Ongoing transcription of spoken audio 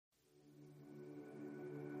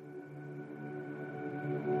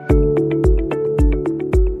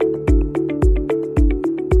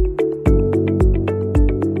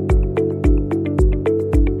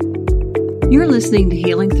You're listening to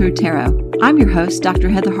Healing Through Tarot. I'm your host, Dr.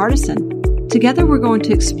 Heather Hardison. Together, we're going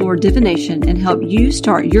to explore divination and help you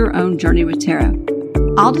start your own journey with tarot.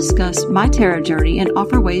 I'll discuss my tarot journey and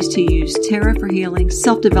offer ways to use tarot for healing,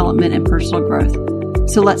 self-development, and personal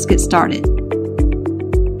growth. So let's get started.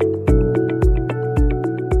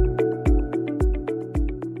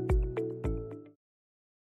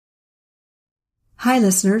 Hi,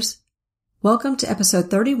 listeners. Welcome to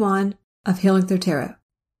episode 31 of Healing Through Tarot.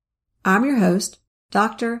 I'm your host,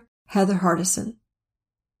 Dr. Heather Hardison.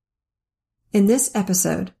 In this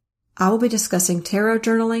episode, I will be discussing tarot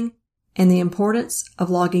journaling and the importance of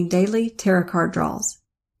logging daily tarot card draws,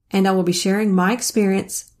 and I will be sharing my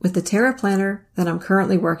experience with the tarot planner that I'm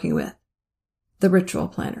currently working with, the Ritual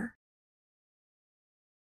Planner.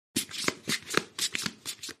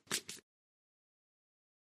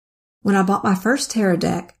 When I bought my first tarot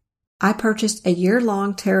deck, I purchased a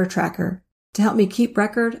year-long tarot tracker to help me keep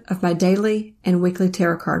record of my daily and weekly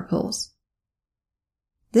tarot card pulls.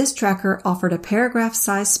 This tracker offered a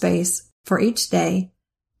paragraph-sized space for each day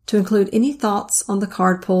to include any thoughts on the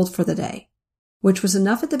card pulled for the day, which was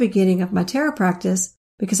enough at the beginning of my tarot practice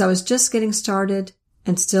because I was just getting started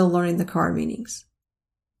and still learning the card meanings.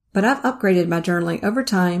 But I've upgraded my journaling over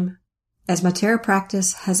time as my tarot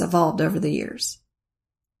practice has evolved over the years.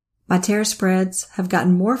 My tarot spreads have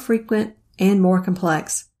gotten more frequent and more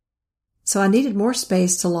complex, so I needed more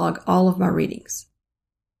space to log all of my readings.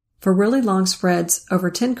 For really long spreads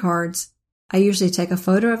over 10 cards, I usually take a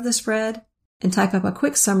photo of the spread and type up a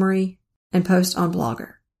quick summary and post on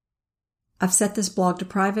Blogger. I've set this blog to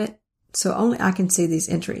private, so only I can see these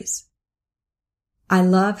entries. I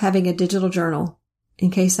love having a digital journal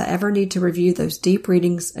in case I ever need to review those deep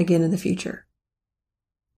readings again in the future.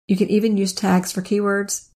 You can even use tags for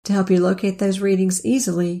keywords to help you locate those readings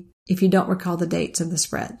easily if you don't recall the dates of the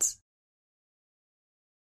spreads.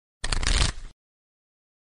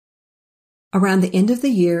 Around the end of the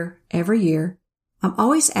year, every year, I'm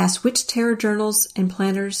always asked which tarot journals and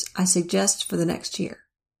planners I suggest for the next year.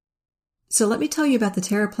 So let me tell you about the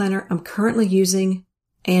tarot planner I'm currently using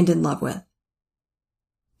and in love with.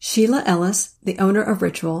 Sheila Ellis, the owner of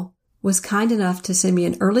Ritual, was kind enough to send me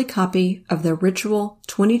an early copy of the Ritual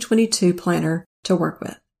 2022 planner to work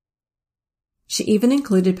with. She even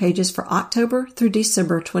included pages for October through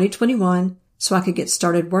December 2021 so I could get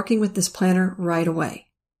started working with this planner right away.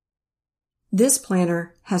 This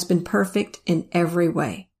planner has been perfect in every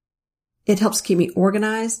way. It helps keep me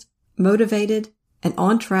organized, motivated, and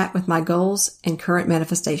on track with my goals and current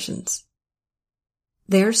manifestations.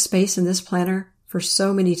 There's space in this planner for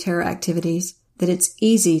so many tarot activities that it's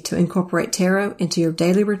easy to incorporate tarot into your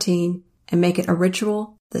daily routine and make it a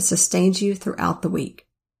ritual that sustains you throughout the week.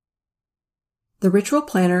 The Ritual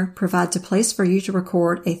Planner provides a place for you to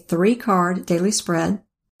record a 3-card daily spread,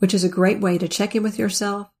 which is a great way to check in with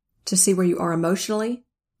yourself, to see where you are emotionally,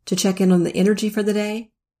 to check in on the energy for the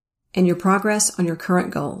day, and your progress on your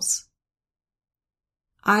current goals.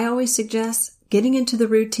 I always suggest getting into the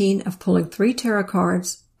routine of pulling 3 tarot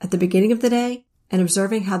cards at the beginning of the day and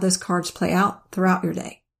observing how those cards play out throughout your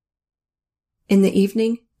day. In the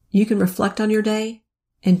evening, you can reflect on your day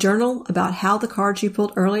and journal about how the cards you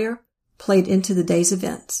pulled earlier played into the day's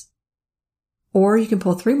events. Or you can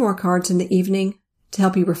pull 3 more cards in the evening to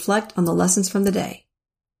help you reflect on the lessons from the day.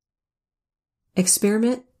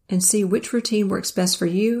 Experiment and see which routine works best for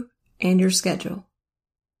you and your schedule.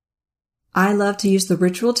 I love to use the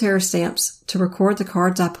Ritual Tarot stamps to record the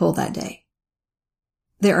cards I pull that day.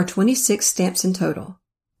 There are 26 stamps in total.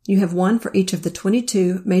 You have 1 for each of the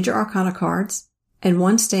 22 major arcana cards and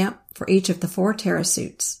 1 stamp for each of the 4 tarot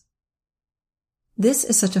suits. This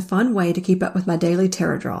is such a fun way to keep up with my daily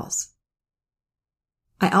tarot draws.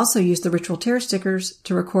 I also use the Ritual Tarot stickers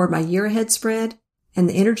to record my year ahead spread and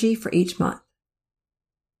the energy for each month.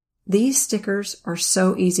 These stickers are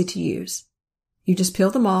so easy to use. You just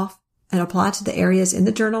peel them off and apply to the areas in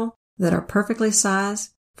the journal that are perfectly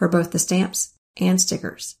sized for both the stamps and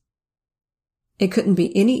stickers. It couldn't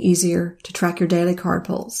be any easier to track your daily card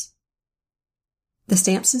pulls. The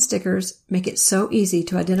stamps and stickers make it so easy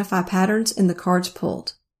to identify patterns in the cards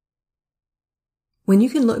pulled. When you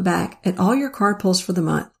can look back at all your card pulls for the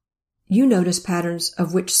month, you notice patterns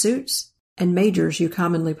of which suits and majors you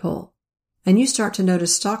commonly pull, and you start to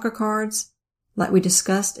notice stalker cards like we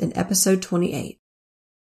discussed in episode 28.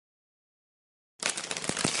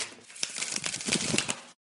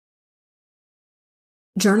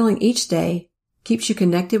 Journaling each day keeps you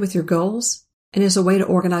connected with your goals and is a way to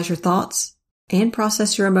organize your thoughts and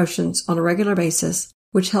process your emotions on a regular basis,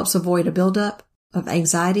 which helps avoid a buildup of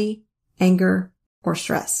anxiety, anger, or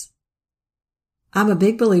stress. I'm a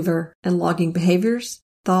big believer in logging behaviors,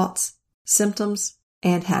 thoughts, symptoms,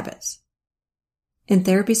 and habits. In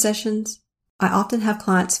therapy sessions, I often have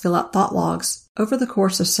clients fill out thought logs over the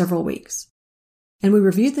course of several weeks, and we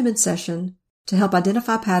review them in session to help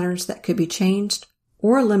identify patterns that could be changed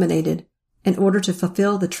or eliminated in order to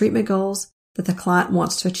fulfill the treatment goals that the client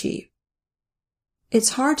wants to achieve.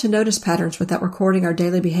 It's hard to notice patterns without recording our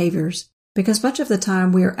daily behaviors because much of the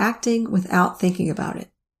time we are acting without thinking about it.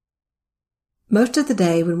 Most of the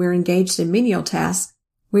day when we're engaged in menial tasks,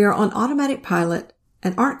 we are on automatic pilot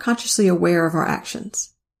and aren't consciously aware of our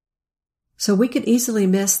actions. So we could easily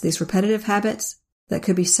miss these repetitive habits that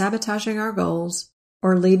could be sabotaging our goals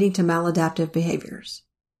or leading to maladaptive behaviors.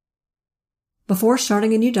 Before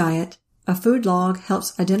starting a new diet, a food log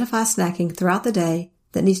helps identify snacking throughout the day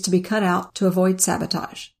that needs to be cut out to avoid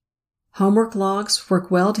sabotage. Homework logs work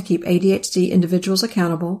well to keep ADHD individuals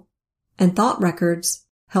accountable, and thought records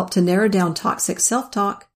help to narrow down toxic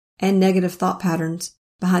self-talk and negative thought patterns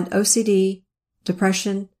behind OCD,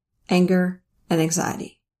 depression, anger, and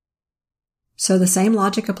anxiety. So the same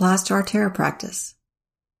logic applies to our tarot practice.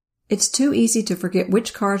 It's too easy to forget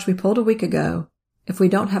which cards we pulled a week ago if we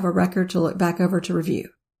don't have a record to look back over to review.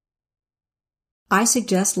 I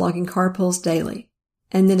suggest logging card pulls daily,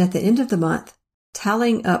 and then at the end of the month,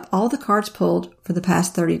 tallying up all the cards pulled for the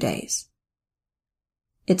past 30 days.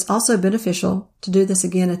 It's also beneficial to do this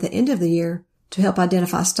again at the end of the year to help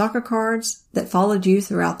identify stalker cards that followed you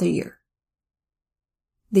throughout the year.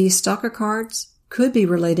 These stalker cards could be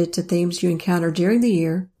related to themes you encounter during the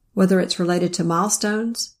year, whether it's related to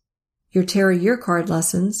milestones, your tarot year card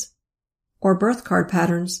lessons, or birth card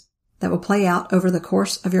patterns that will play out over the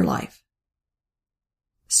course of your life.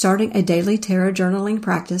 Starting a daily tarot journaling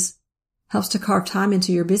practice helps to carve time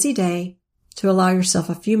into your busy day to allow yourself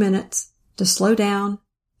a few minutes to slow down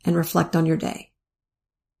and reflect on your day.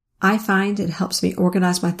 I find it helps me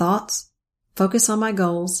organize my thoughts, focus on my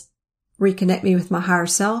goals, reconnect me with my higher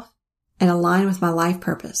self, and align with my life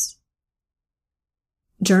purpose.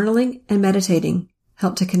 Journaling and meditating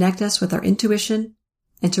help to connect us with our intuition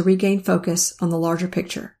and to regain focus on the larger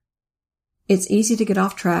picture. It's easy to get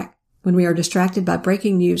off track when we are distracted by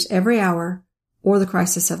breaking news every hour or the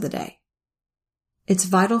crisis of the day. It's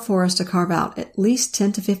vital for us to carve out at least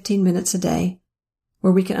 10 to 15 minutes a day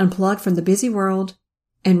where we can unplug from the busy world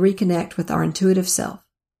and reconnect with our intuitive self.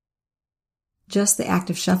 Just the act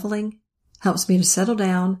of shuffling helps me to settle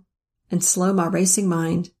down and slow my racing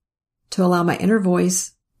mind to allow my inner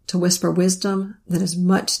voice to whisper wisdom that is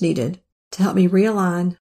much needed to help me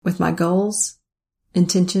realign with my goals,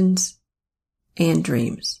 intentions, and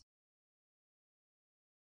dreams.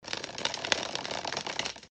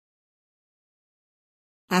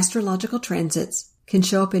 Astrological transits can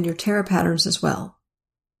show up in your tarot patterns as well.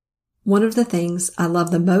 One of the things I love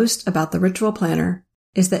the most about the Ritual Planner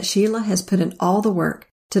is that Sheila has put in all the work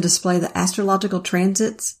to display the astrological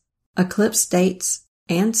transits, eclipse dates,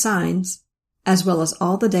 and signs, as well as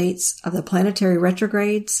all the dates of the planetary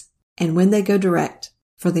retrogrades and when they go direct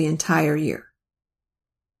for the entire year.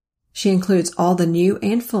 She includes all the new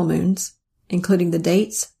and full moons, including the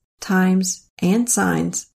dates, times, and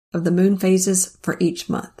signs of the moon phases for each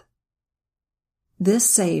month. This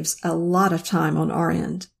saves a lot of time on our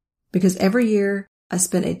end, because every year I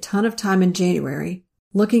spend a ton of time in January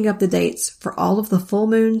looking up the dates for all of the full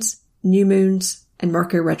moons, new moons, and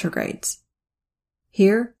Mercury retrogrades.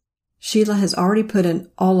 Here, Sheila has already put in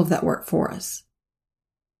all of that work for us.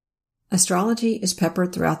 Astrology is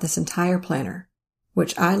peppered throughout this entire planner,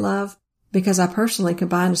 which I love because I personally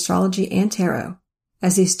combine astrology and tarot,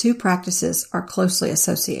 as these two practices are closely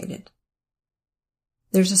associated.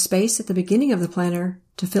 There's a space at the beginning of the planner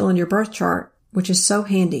to fill in your birth chart, which is so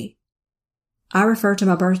handy. I refer to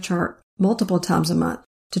my birth chart multiple times a month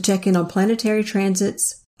to check in on planetary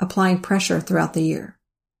transits, applying pressure throughout the year.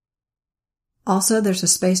 Also, there's a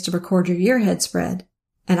space to record your year ahead spread,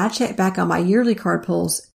 and I check back on my yearly card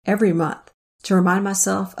pulls every month to remind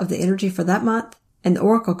myself of the energy for that month and the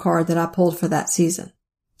oracle card that I pulled for that season.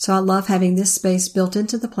 So I love having this space built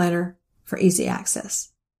into the planner for easy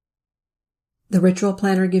access. The Ritual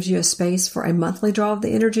Planner gives you a space for a monthly draw of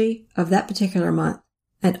the energy of that particular month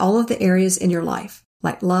and all of the areas in your life,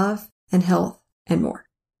 like love and health and more.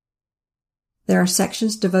 There are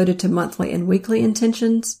sections devoted to monthly and weekly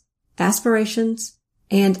intentions, aspirations,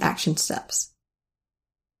 and action steps.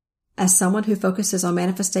 As someone who focuses on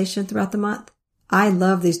manifestation throughout the month, I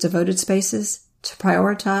love these devoted spaces to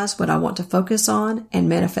prioritize what I want to focus on and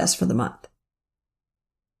manifest for the month.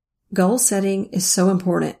 Goal setting is so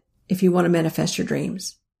important if you want to manifest your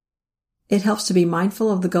dreams. It helps to be mindful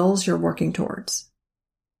of the goals you're working towards.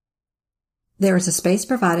 There is a space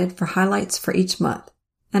provided for highlights for each month,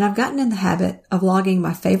 and I've gotten in the habit of logging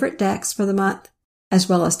my favorite decks for the month, as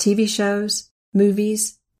well as TV shows,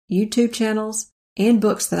 movies, YouTube channels, and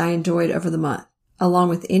books that I enjoyed over the month, along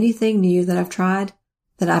with anything new that I've tried,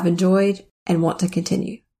 that I've enjoyed, and want to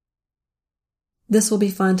continue. This will be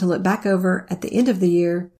fun to look back over at the end of the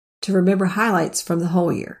year to remember highlights from the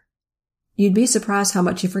whole year. You'd be surprised how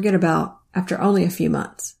much you forget about after only a few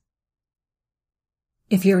months.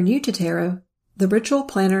 If you're new to tarot, the Ritual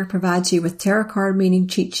Planner provides you with tarot card meaning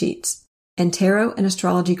cheat sheets and tarot and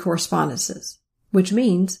astrology correspondences, which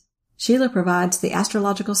means Sheila provides the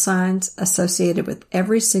astrological signs associated with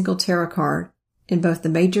every single tarot card in both the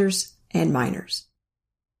majors and minors.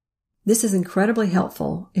 This is incredibly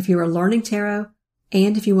helpful if you are learning tarot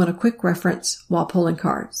and if you want a quick reference while pulling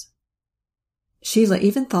cards. Sheila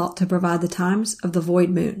even thought to provide the times of the void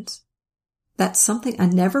moons. That's something I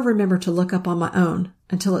never remember to look up on my own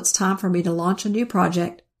until it's time for me to launch a new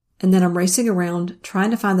project, and then I'm racing around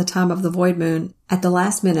trying to find the time of the void moon at the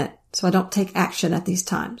last minute so I don't take action at these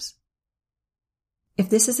times. If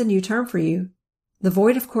this is a new term for you, the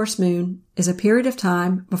void of course moon is a period of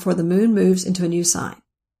time before the moon moves into a new sign.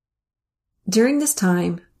 During this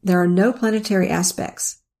time, there are no planetary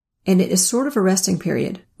aspects, and it is sort of a resting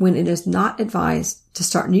period when it is not advised to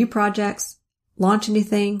start new projects, launch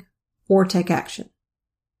anything, or take action.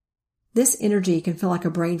 This energy can feel like a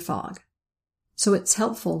brain fog, so it's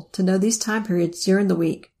helpful to know these time periods during the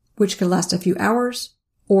week, which can last a few hours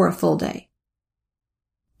or a full day.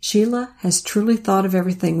 Sheila has truly thought of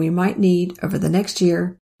everything we might need over the next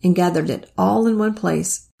year and gathered it all in one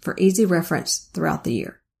place for easy reference throughout the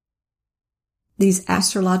year. These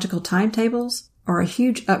astrological timetables are a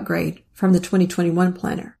huge upgrade from the 2021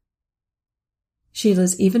 planner.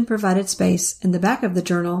 Sheila's even provided space in the back of the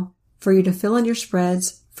journal for you to fill in your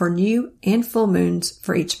spreads for new and full moons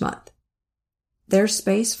for each month. There's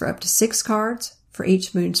space for up to 6 cards for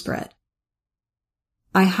each moon spread.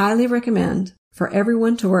 I highly recommend for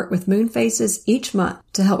everyone to work with moon phases each month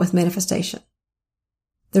to help with manifestation.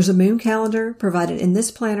 There's a moon calendar provided in this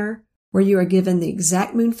planner where you are given the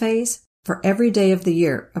exact moon phase for every day of the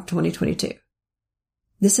year of 2022.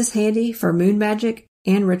 This is handy for moon magic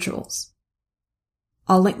and rituals.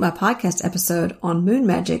 I'll link my podcast episode on moon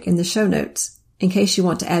magic in the show notes in case you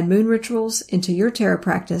want to add moon rituals into your tarot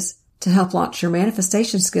practice to help launch your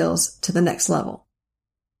manifestation skills to the next level.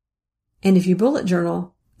 And if you bullet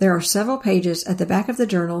journal, there are several pages at the back of the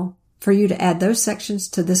journal for you to add those sections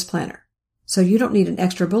to this planner, so you don't need an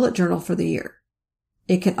extra bullet journal for the year.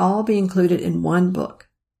 It can all be included in one book.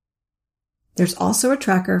 There's also a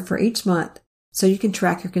tracker for each month so you can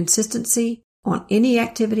track your consistency on any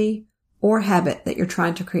activity or habit that you're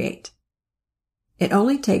trying to create. It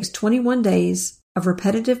only takes 21 days of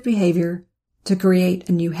repetitive behavior to create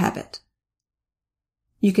a new habit.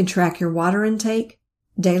 You can track your water intake,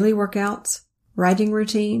 daily workouts, writing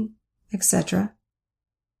routine, etc.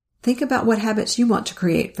 Think about what habits you want to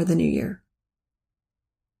create for the new year.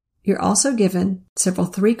 You're also given several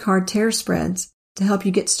 3-card tarot spreads to help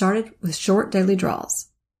you get started with short daily draws.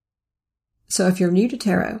 So if you're new to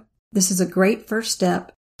tarot, this is a great first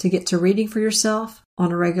step to get to reading for yourself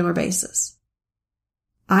on a regular basis.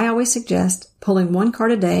 I always suggest pulling 1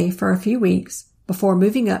 card a day for a few weeks before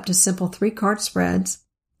moving up to simple 3-card spreads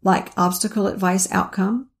like obstacle advice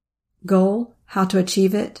outcome, goal, how to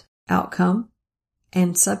achieve it, outcome,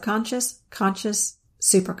 and subconscious, conscious,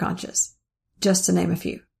 superconscious, just to name a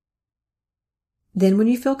few. Then when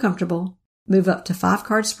you feel comfortable, move up to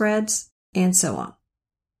 5-card spreads, and so on.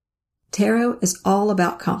 Tarot is all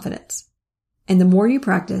about confidence, and the more you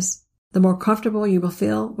practice, the more comfortable you will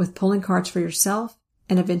feel with pulling cards for yourself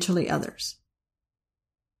and eventually others.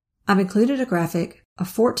 I've included a graphic of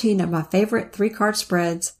 14 of my favorite 3-card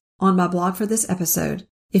spreads on my blog for this episode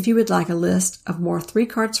if you would like a list of more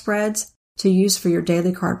 3-card spreads to use for your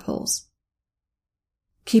daily card pulls.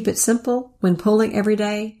 Keep it simple when pulling every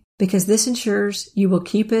day because this ensures you will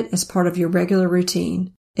keep it as part of your regular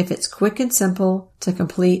routine if it's quick and simple to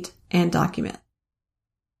complete and document.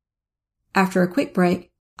 After a quick break,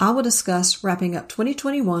 I will discuss wrapping up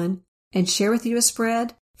 2021 and share with you a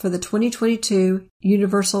spread for the 2022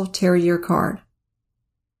 Universal Tarot Year card.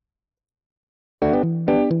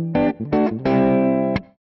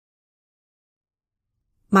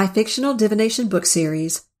 My fictional divination book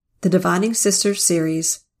series, the Divining Sisters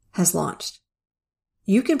series, has launched.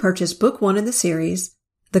 You can purchase book 1 in the series,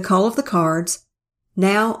 The Call of the Cards,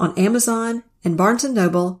 now on Amazon and Barnes &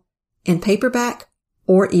 Noble in paperback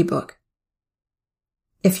or ebook.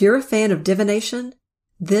 If you're a fan of divination,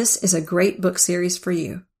 this is a great book series for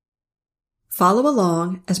you. Follow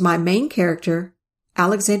along as my main character,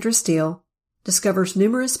 Alexandra Steele, discovers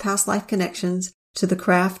numerous past life connections to the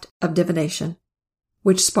craft of divination,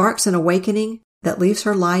 which sparks an awakening that leaves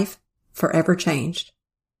her life forever changed.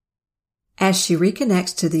 As she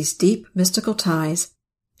reconnects to these deep mystical ties,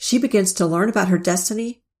 she begins to learn about her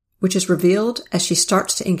destiny, which is revealed as she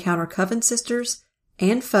starts to encounter coven sisters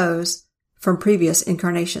and foes from previous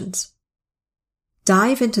incarnations.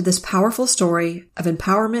 Dive into this powerful story of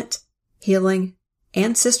empowerment, healing,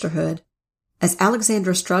 and sisterhood as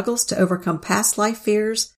Alexandra struggles to overcome past life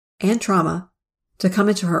fears and trauma to come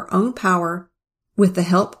into her own power with the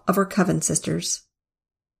help of her coven sisters.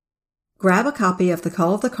 Grab a copy of The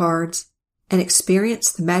Call of the Cards and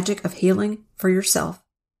experience the magic of healing for yourself.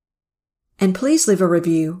 And please leave a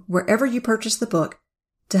review wherever you purchase the book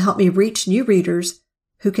to help me reach new readers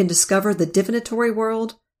who can discover the divinatory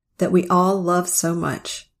world that we all love so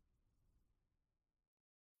much.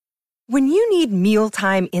 When you need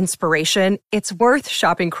mealtime inspiration, it's worth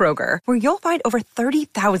shopping Kroger, where you'll find over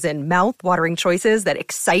 30,000 mouth-watering choices that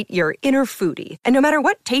excite your inner foodie. And no matter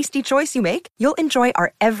what tasty choice you make, you'll enjoy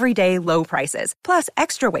our everyday low prices, plus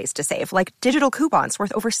extra ways to save, like digital coupons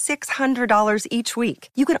worth over $600 each week.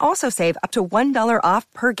 You can also save up to $1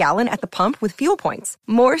 off per gallon at the pump with fuel points.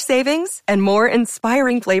 More savings and more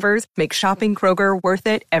inspiring flavors make shopping Kroger worth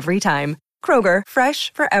it every time. Kroger,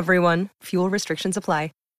 fresh for everyone. Fuel restrictions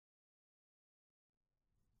apply.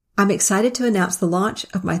 I'm excited to announce the launch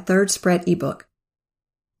of my third spread ebook.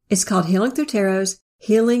 It's called Healing Through Tarot's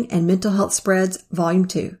Healing and Mental Health Spreads Volume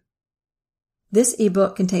 2. This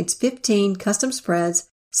ebook contains 15 custom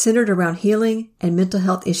spreads centered around healing and mental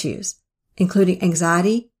health issues, including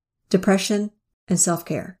anxiety, depression, and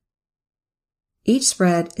self-care. Each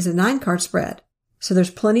spread is a 9-card spread, so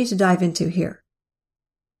there's plenty to dive into here.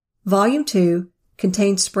 Volume 2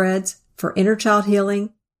 contains spreads for inner child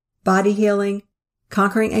healing, body healing,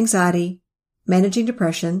 conquering anxiety, managing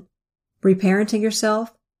depression, reparenting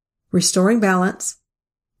yourself, restoring balance,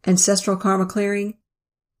 ancestral karma clearing,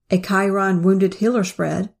 a Chiron wounded healer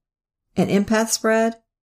spread, an empath spread,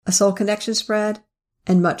 a soul connection spread,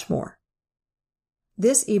 and much more.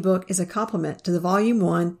 This ebook is a complement to the Volume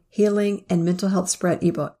 1 Healing and Mental Health Spread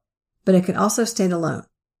ebook, but it can also stand alone.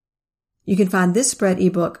 You can find this spread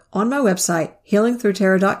ebook on my website,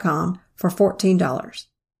 healingthroughtarot.com, for $14.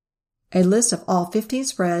 A list of all 15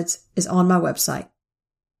 spreads is on my website,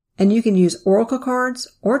 and you can use oracle cards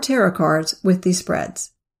or tarot cards with these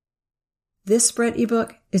spreads. This spread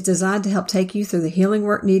ebook is designed to help take you through the healing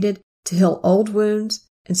work needed to heal old wounds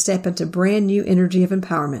and step into brand new energy of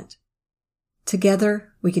empowerment.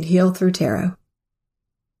 Together, we can heal through tarot.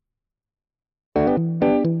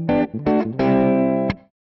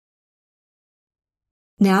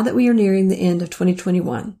 Now that we are nearing the end of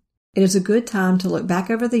 2021, it is a good time to look back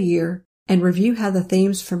over the year and review how the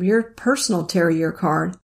themes from your personal tarot year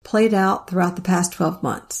card played out throughout the past 12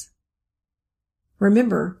 months.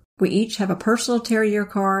 Remember, we each have a personal tarot year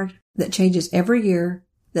card that changes every year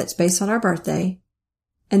that's based on our birthday,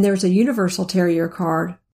 and there's a universal tarot year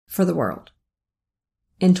card for the world.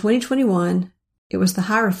 In 2021, it was the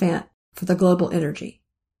Hierophant for the global energy.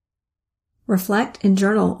 Reflect and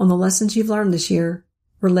journal on the lessons you've learned this year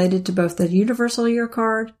related to both the universal year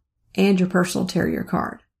card and your personal tarot year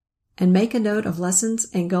card, and make a note of lessons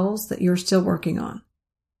and goals that you're still working on.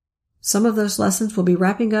 Some of those lessons will be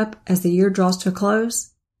wrapping up as the year draws to a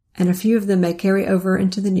close, and a few of them may carry over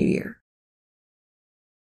into the new year.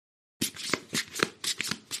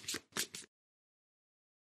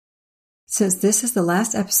 Since this is the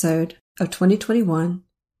last episode of 2021,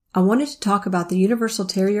 I wanted to talk about the Universal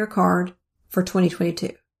Tarot Year card for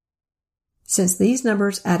 2022. Since these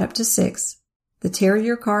numbers add up to 6, the Tarot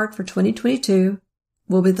Year card for 2022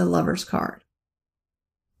 will be the Lover's card.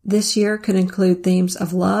 This year could include themes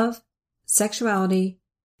of love, sexuality,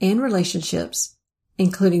 and relationships,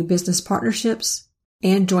 including business partnerships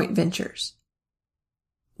and joint ventures.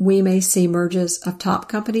 We may see merges of top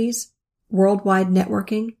companies, worldwide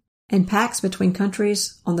networking, and pacts between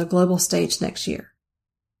countries on the global stage next year.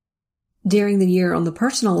 During the year on the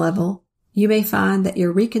personal level, you may find that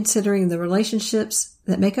you're reconsidering the relationships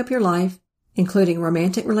that make up your life, including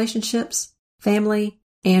romantic relationships, family,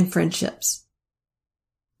 and friendships.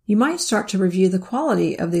 You might start to review the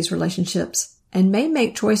quality of these relationships and may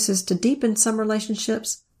make choices to deepen some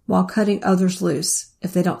relationships while cutting others loose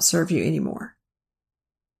if they don't serve you anymore.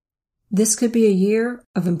 This could be a year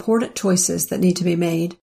of important choices that need to be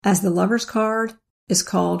made, as the Lover's card is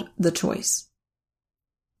called the Choice.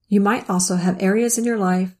 You might also have areas in your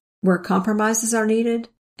life where compromises are needed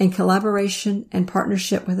and collaboration and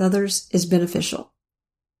partnership with others is beneficial.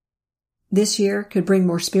 This year could bring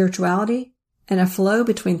more spirituality and a flow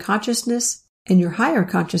between consciousness and your higher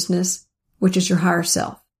consciousness, which is your higher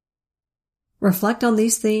self. Reflect on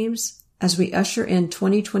these themes as we usher in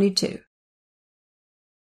 2022.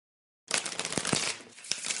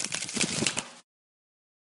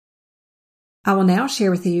 I will now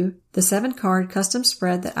share with you the 7-card custom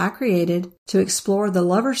spread that I created to explore the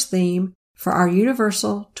Lovers theme for our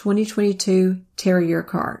Universal 2022 Tarot Year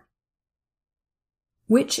card.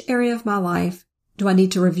 Which area of my life do I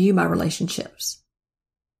need to review my relationships?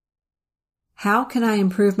 How can I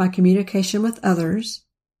improve my communication with others?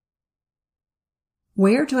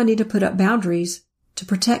 Where do I need to put up boundaries to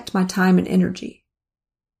protect my time and energy?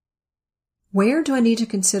 Where do I need to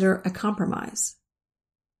consider a compromise?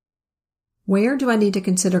 Where do I need to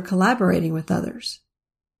consider collaborating with others?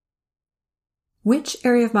 Which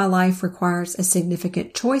area of my life requires a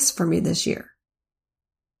significant choice for me this year?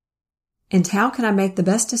 And how can I make the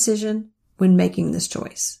best decision when making this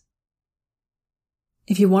choice?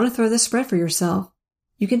 If you want to throw this spread for yourself,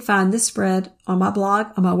 you can find this spread on my blog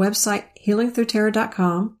on my website,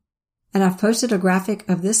 healingthroughtarot.com, and I've posted a graphic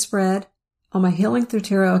of this spread on my Healing Through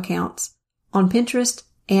Tarot accounts on Pinterest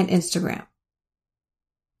and Instagram.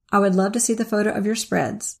 I would love to see the photo of your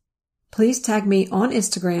spreads. Please tag me on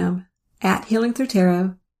Instagram at Healing Through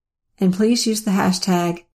Tarot, and please use the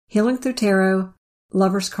hashtag Healing Through Tarot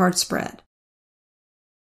Lovers Card Spread.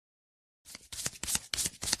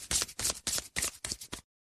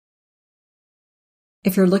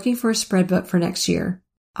 If you're looking for a spread book for next year,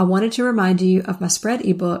 I wanted to remind you of my spread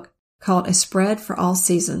ebook called A Spread for All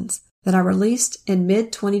Seasons that I released in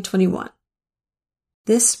mid-2021.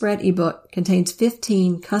 This spread ebook contains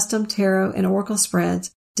 15 custom tarot and oracle spreads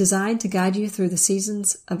designed to guide you through the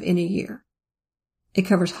seasons of any year. It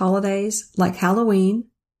covers holidays like Halloween,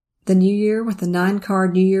 the New Year with the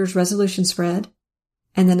 9-card New Year's resolution spread,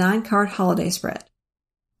 and the 9-card holiday spread.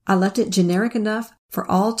 I left it generic enough for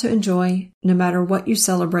all to enjoy no matter what you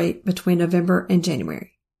celebrate between November and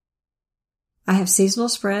January. I have seasonal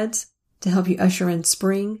spreads to help you usher in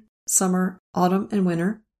spring, summer, autumn, and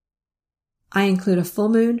winter. I include a full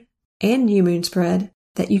moon and new moon spread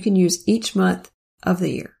that you can use each month of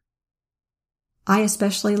the year. I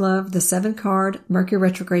especially love the 7-card Mercury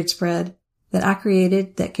retrograde spread that I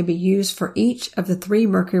created that can be used for each of the 3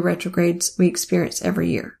 Mercury retrogrades we experience every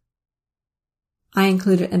year. I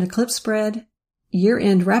included an eclipse spread,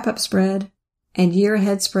 year-end wrap-up spread, and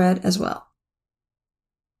year-ahead spread as well.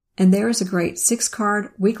 And there is a great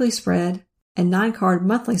 6-card weekly spread and 9-card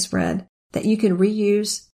monthly spread that you can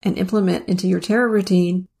reuse and implement into your tarot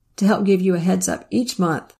routine to help give you a heads up each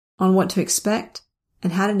month on what to expect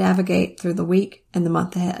and how to navigate through the week and the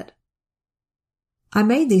month ahead. I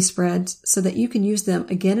made these spreads so that you can use them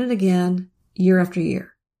again and again, year after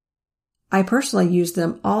year. I personally used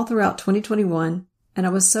them all throughout 2021, and I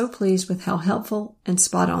was so pleased with how helpful and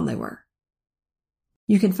spot on they were.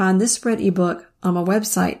 You can find this spread ebook on my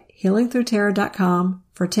website, healingthroughtarot.com,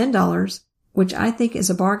 for $10, which I think is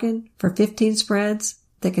a bargain for 15 spreads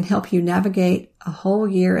that can help you navigate a whole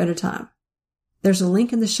year at a time. There's a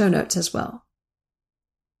link in the show notes as well.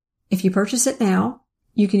 If you purchase it now,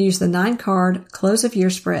 you can use the 9-card close of year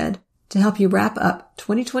spread to help you wrap up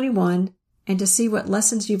 2021 and to see what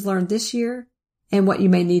lessons you've learned this year and what you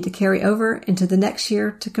may need to carry over into the next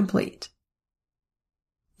year to complete.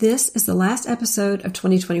 This is the last episode of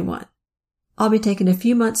 2021. I'll be taking a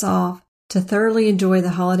few months off to thoroughly enjoy the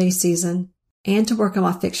holiday season and to work on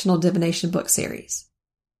my fictional divination book series.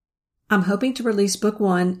 I'm hoping to release book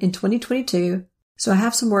 1 in 2022, so I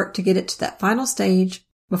have some work to get it to that final stage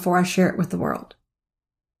before I share it with the world.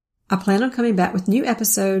 I plan on coming back with new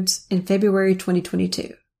episodes in February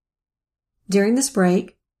 2022. During this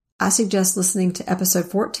break, I suggest listening to episode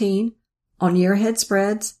 14 on year-ahead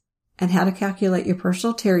spreads and how to calculate your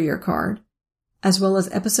personal tarot year card, as well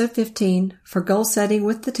as episode 15 for goal setting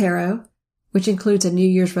with the tarot, which includes a New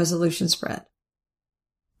Year's resolution spread.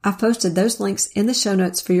 I've posted those links in the show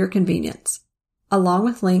notes for your convenience, along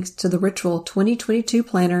with links to the Ritual 2022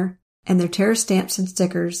 planner and their tarot stamps and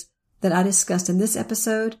stickers that I discussed in this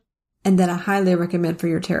episode and that I highly recommend for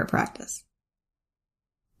your tarot practice.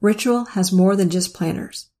 Ritual has more than just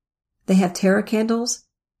planners. They have tarot candles,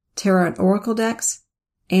 tarot and oracle decks,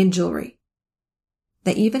 and jewelry.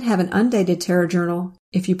 They even have an undated tarot journal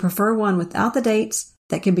if you prefer one without the dates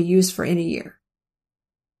that can be used for any year.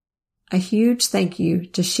 A huge thank you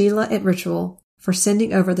to Sheila at Ritual for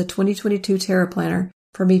sending over the 2022 Tarot Planner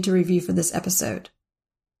for me to review for this episode.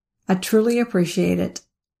 I truly appreciate it.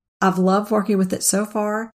 I've loved working with it so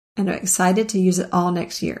far, and I'm excited to use it all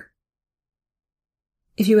next year.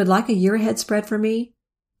 If you would like a year ahead spread for me,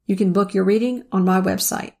 you can book your reading on my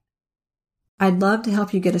website. I'd love to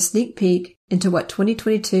help you get a sneak peek into what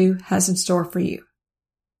 2022 has in store for you.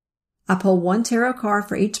 I pull one tarot card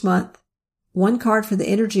for each month, one card for the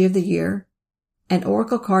energy of the year, an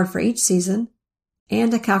oracle card for each season,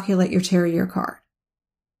 and a Calculate Your Tarot Year card.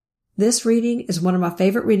 This reading is one of my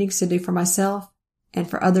favorite readings to do for myself and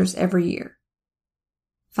for others every year.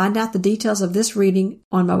 Find out the details of this reading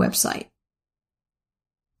on my website.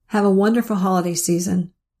 Have a wonderful holiday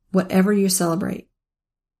season, whatever you celebrate.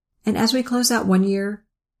 And as we close out one year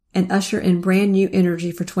and usher in brand new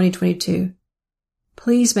energy for 2022,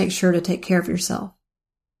 please make sure to take care of yourself.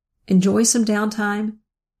 Enjoy some downtime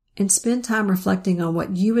and spend time reflecting on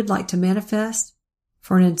what you would like to manifest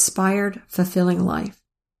for an inspired, fulfilling life.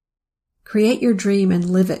 Create your dream and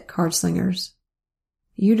live it, card slingers.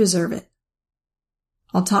 You deserve it.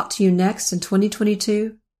 I'll talk to you next in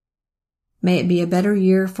 2022. May it be a better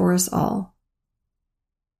year for us all.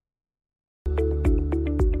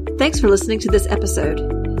 Thanks for listening to this episode.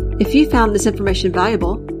 If you found this information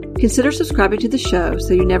valuable, consider subscribing to the show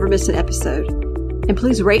so you never miss an episode. And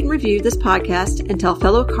please rate and review this podcast and tell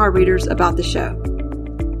fellow card readers about the show.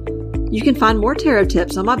 You can find more tarot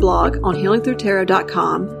tips on my blog on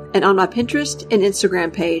healingthroughtarot.com and on my Pinterest and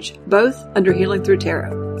Instagram page, both under Healing Through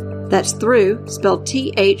Tarot. That's through, spelled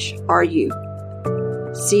T-H-R-U.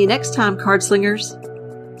 See you next time, card slingers.